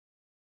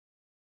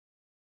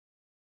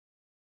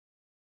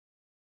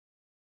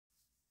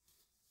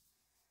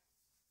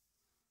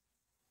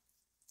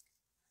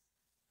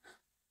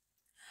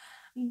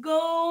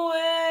Go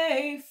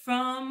away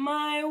from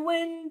my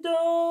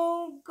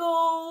window,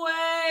 go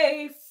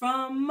away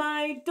from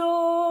my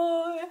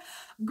door,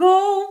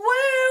 go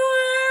away,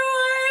 away,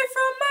 away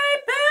from my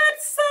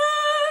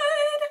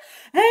bedside,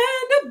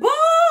 and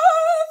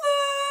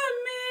bother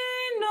me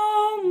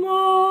no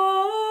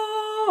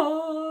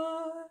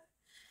more,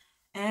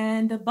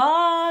 and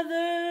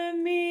bother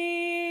me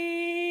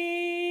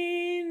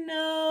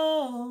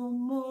no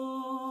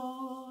more.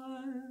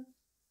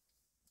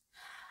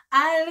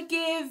 I'll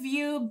give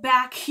you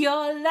back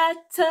your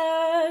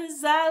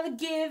letters, I'll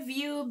give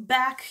you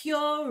back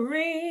your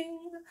ring,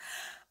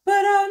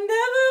 but I'll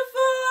never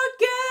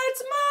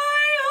forget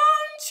my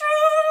own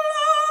true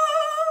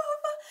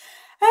love,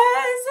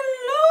 as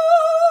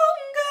long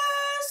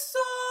as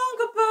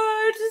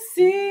songbirds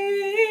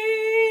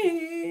sing,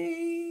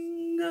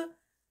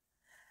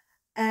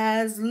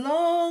 as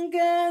long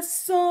as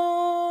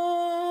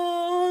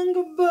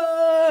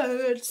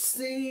songbirds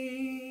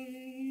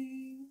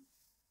sing.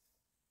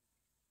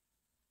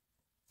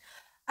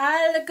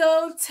 I'll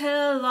go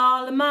tell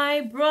all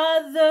my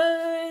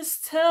brothers,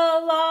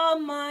 tell all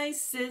my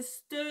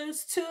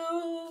sisters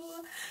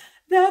too,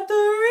 that the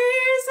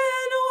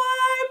reason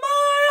why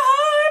my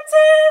heart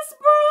is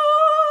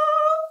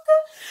broke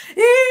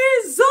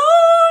is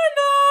on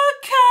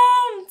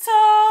account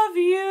of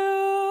you,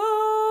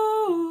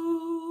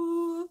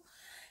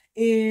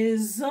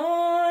 is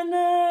on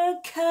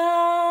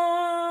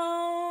account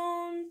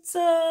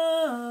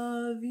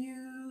of you.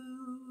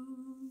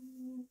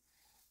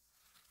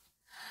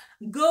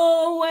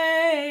 Go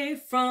away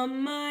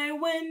from my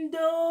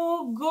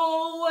window,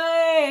 go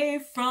away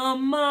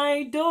from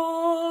my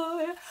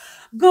door,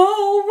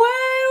 go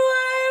away,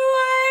 away,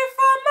 away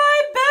from my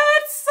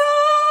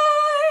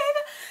bedside,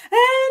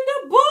 and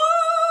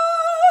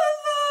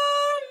bother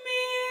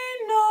me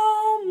no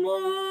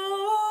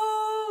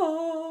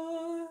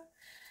more,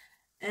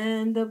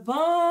 and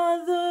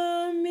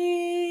bother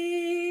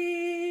me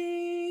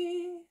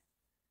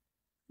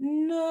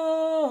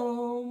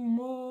no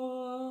more.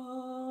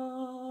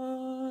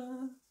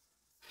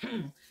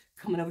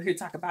 Coming over here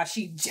talking about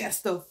she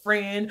just a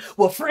friend.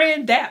 Well,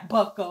 friend that,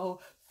 bucko.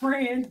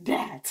 Friend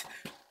that.